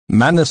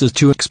Man, this is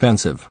too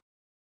expensive.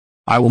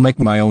 I will make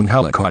my own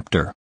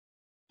helicopter.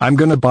 I'm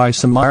gonna buy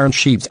some iron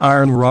sheets,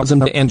 iron rods, and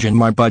the engine.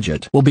 My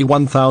budget will be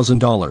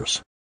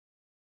 $1,000.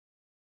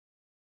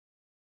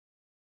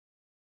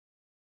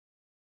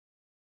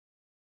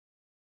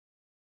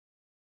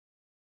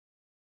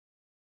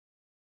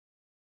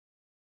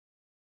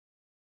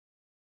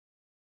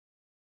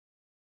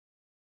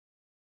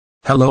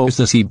 Hello, is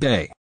this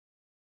eBay?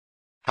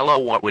 Hello,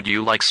 what would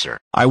you like, sir?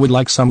 I would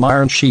like some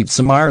iron sheets,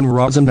 some iron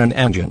rods, and an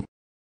engine.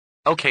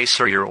 Okay,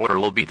 sir, your order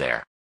will be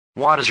there.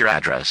 What is your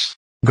address?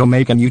 Go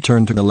make a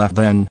U-turn to the left,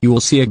 then you will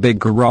see a big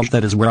garage.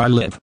 That is where I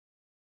live.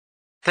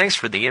 Thanks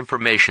for the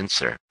information,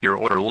 sir. Your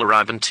order will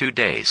arrive in 2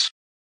 days.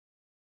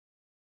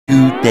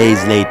 2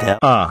 days later.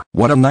 Ah,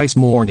 what a nice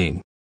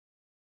morning.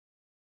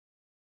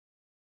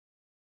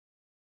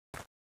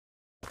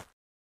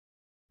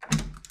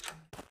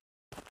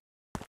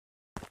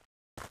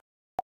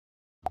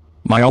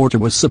 My order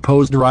was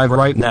supposed to arrive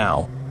right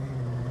now.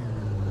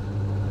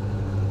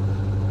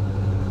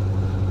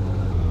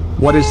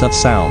 What is that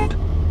sound?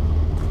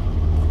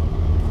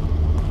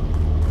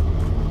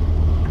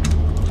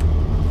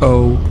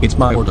 Oh, it's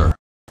my order.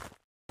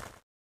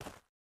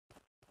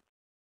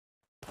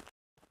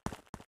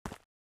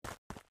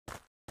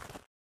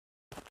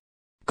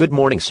 Good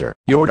morning, sir.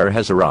 Your order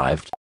has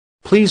arrived.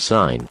 Please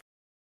sign.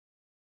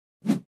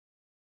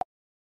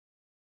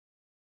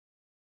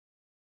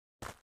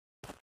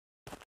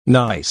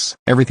 Nice,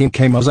 everything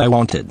came as I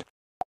wanted.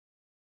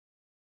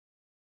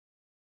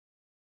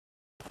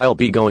 I'll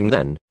be going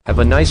then. Have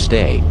a nice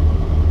day.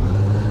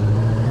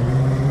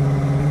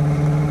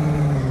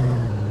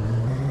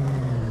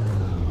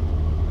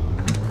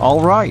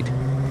 Alright.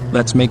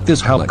 Let's make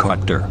this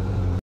helicopter.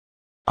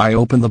 I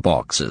open the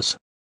boxes.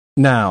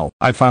 Now,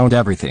 I found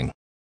everything.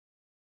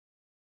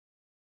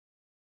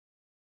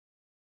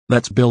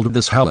 Let's build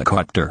this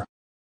helicopter.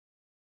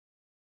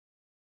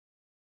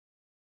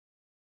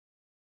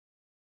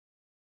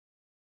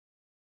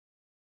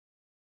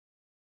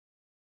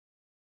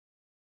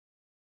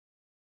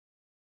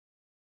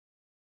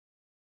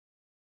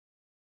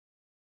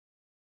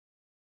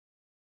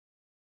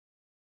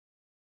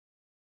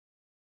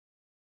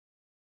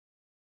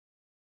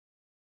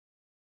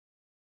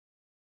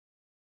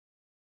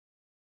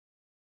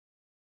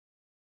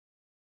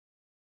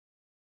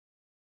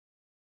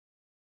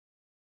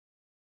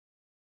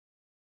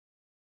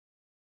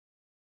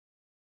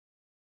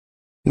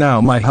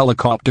 Now my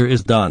helicopter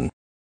is done.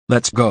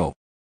 Let's go.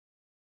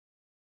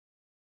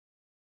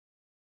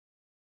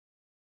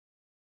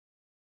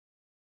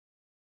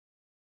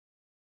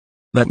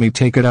 Let me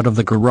take it out of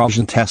the garage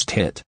and test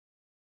it.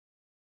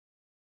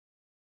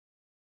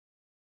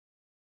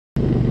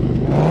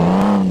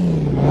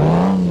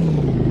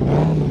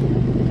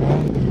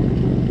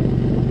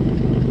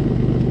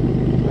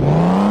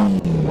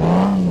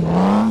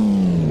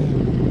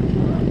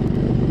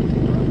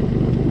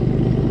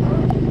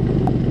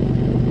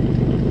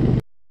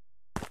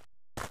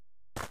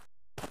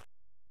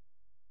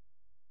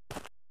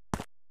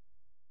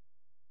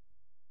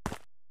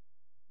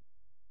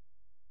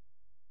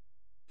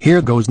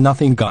 Here goes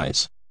nothing,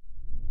 guys.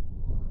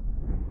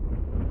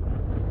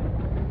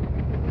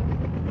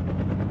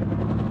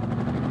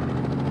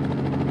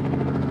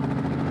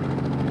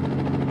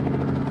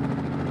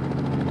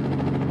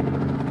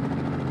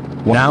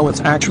 Now it's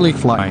actually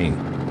flying.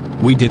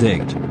 We did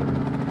it.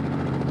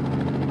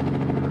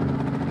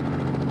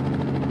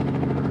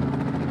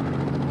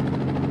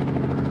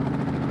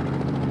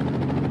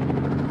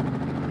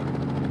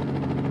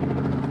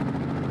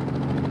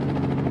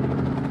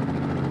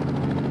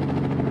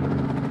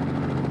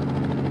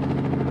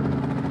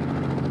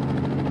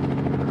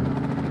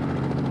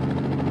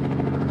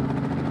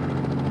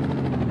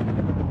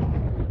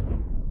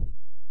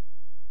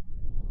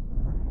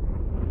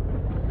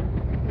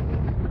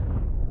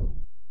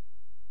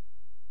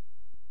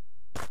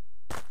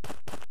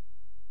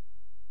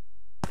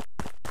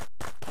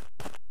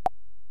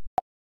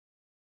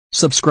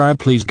 Subscribe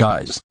please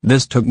guys,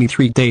 this took me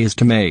 3 days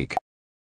to make.